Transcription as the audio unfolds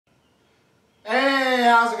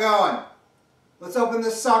how's it going? Let's open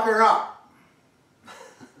this sucker up.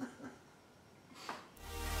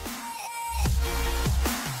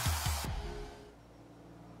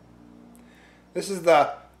 This is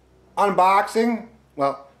the unboxing,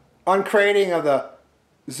 well, uncrating of the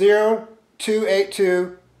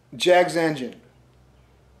 0282 Jegs engine.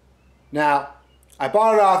 Now, I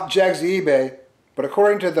bought it off Jegs eBay, but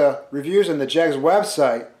according to the reviews on the Jegs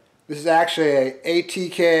website, this is actually a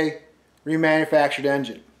ATK remanufactured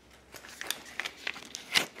engine.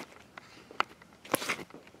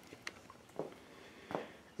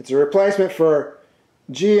 It's a replacement for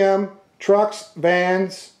GM trucks,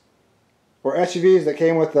 vans, or SUVs that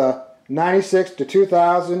came with the 96 to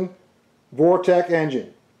 2000 Vortec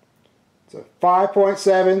engine. It's a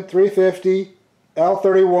 5.7 350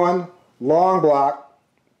 L31 long block,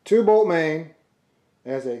 2-bolt main.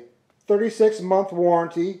 It has a 36-month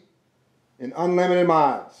warranty and unlimited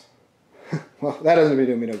miles. Well, that doesn't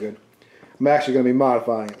do me no good. I'm actually going to be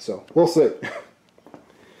modifying it, so we'll see.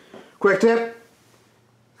 Quick tip,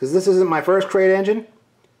 because this isn't my first crate engine,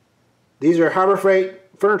 these are Harbor Freight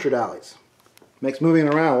furniture dollies. Makes moving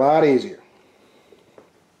around a lot easier.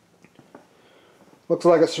 Looks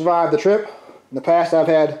like it survived the trip. In the past I've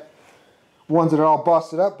had ones that are all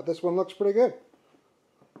busted up, but this one looks pretty good.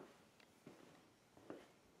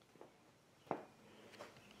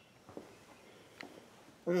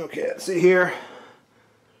 Okay, let's see here.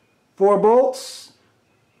 4 bolts.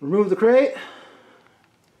 Remove the crate.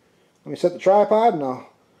 Let me set the tripod and I'll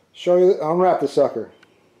show you, I'll unwrap this sucker.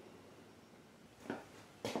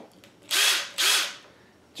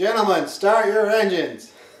 Gentlemen, start your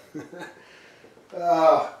engines.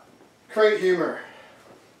 Crate humor.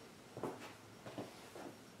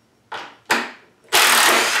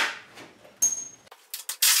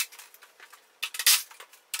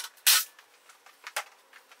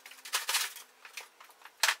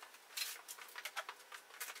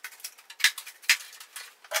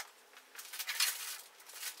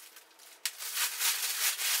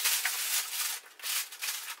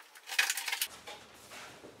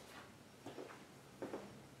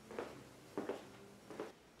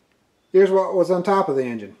 Here's what was on top of the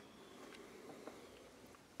engine.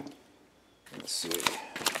 Let's see.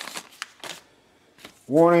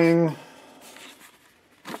 Warning.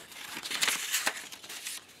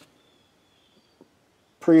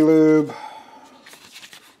 Pre-lube.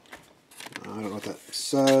 I don't know what that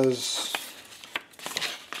says.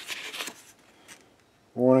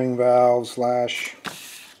 Warning valve slash.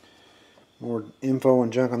 More info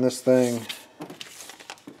and junk on this thing.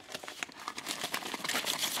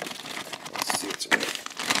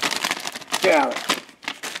 Got it.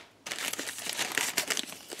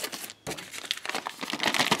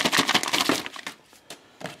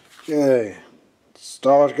 Okay,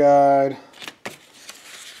 installer's guide.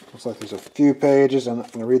 Looks like there's a few pages. I'm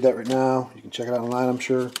not going to read that right now. You can check it out online, I'm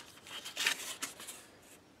sure.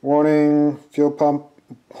 Warning, fuel pump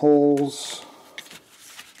holes,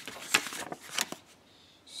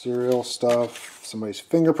 serial stuff, somebody's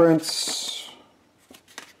fingerprints.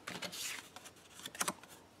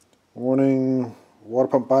 Warning, water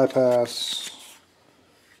pump bypass,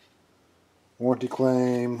 warranty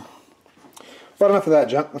claim. But enough of that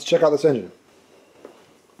junk. Let's check out this engine.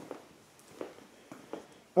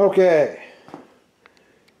 Okay,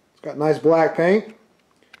 it's got nice black paint.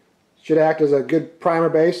 Should act as a good primer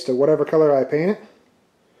base to whatever color I paint it.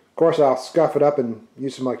 Of course, I'll scuff it up and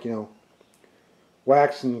use some, like,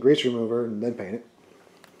 wax and grease remover and then paint it.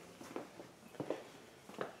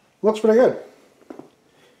 Looks pretty good.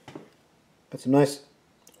 Got some nice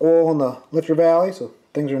oil in the lifter valley, so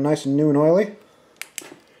things are nice and new and oily.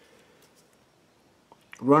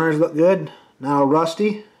 Runners look good, not all rusty.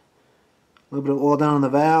 A little bit of oil down on the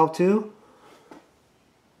valve too.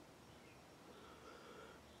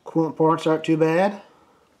 Coolant ports aren't too bad.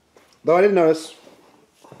 Though I did notice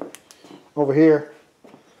over here,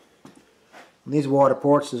 in these water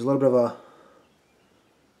ports, there's a little bit of a,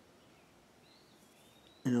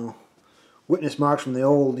 witness marks from the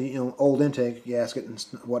old, old intake gasket and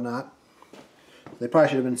whatnot. They probably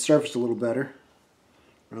should have been surfaced a little better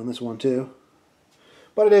around this one too.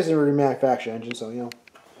 But it is a remanufactured engine, so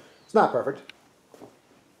it's not perfect.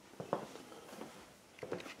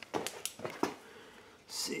 Let's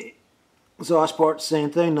see, exhaust ports,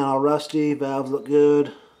 same thing, not all rusty. Valves look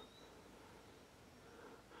good.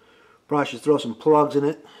 Probably should throw some plugs in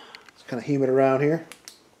it. It's kind of humid around here.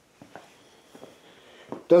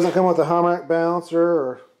 Doesn't come with a harmonic balancer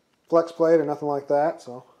or flex plate or nothing like that,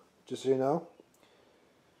 so just so you know.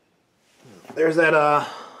 There's that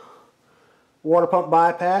water pump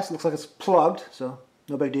bypass. Looks like it's plugged, so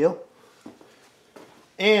no big deal.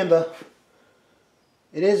 And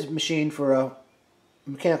it is machined for a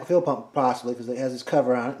mechanical fuel pump, possibly, because it has this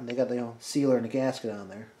cover on it, and they got the sealer and the gasket on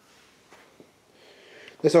there.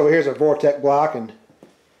 This over here is a Vortec block, and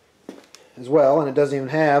as well, and it doesn't even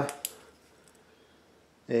have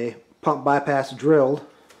a pump bypass drilled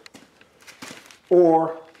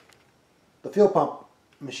or the fuel pump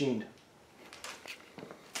machined.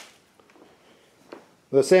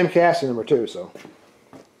 The same casting number too, so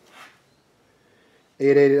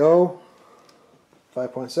 880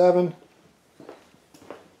 5.7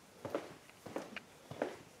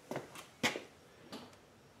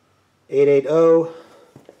 880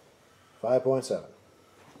 5.7.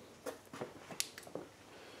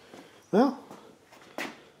 Well,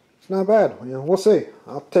 it's not bad. We'll see.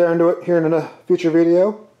 I'll tear into it here in a future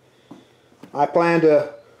video. I plan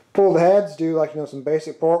to pull the heads, do like some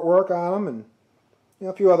basic port work on them, and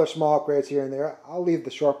a few other small upgrades here and there. I'll leave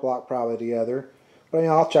the short block probably together, but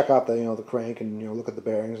I'll check out the the crank and look at the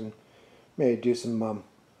bearings and maybe do some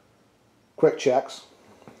quick checks.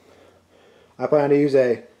 I plan to use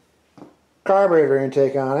a carburetor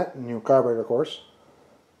intake on it, and carburetor, of course.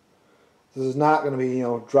 This is not going to be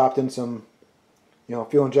dropped in some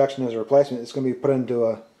fuel injection as a replacement. It's going to be put into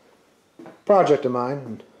a project of mine,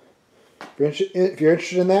 and if you're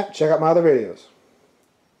interested in that, check out my other videos.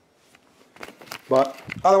 But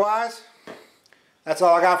otherwise, that's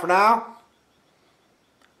all I got for now.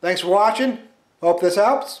 Thanks for watching. Hope this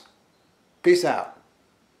helps. Peace out.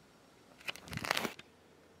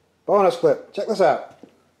 Bonus clip. Check this out.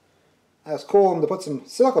 That's cool to put some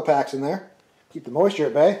silica packs in there. Keep the moisture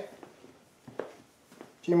at bay. A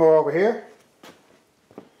few more over here.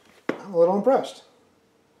 I'm a little impressed.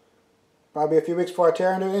 Probably a few weeks before I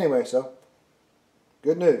tear into it anyway, so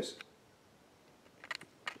good news.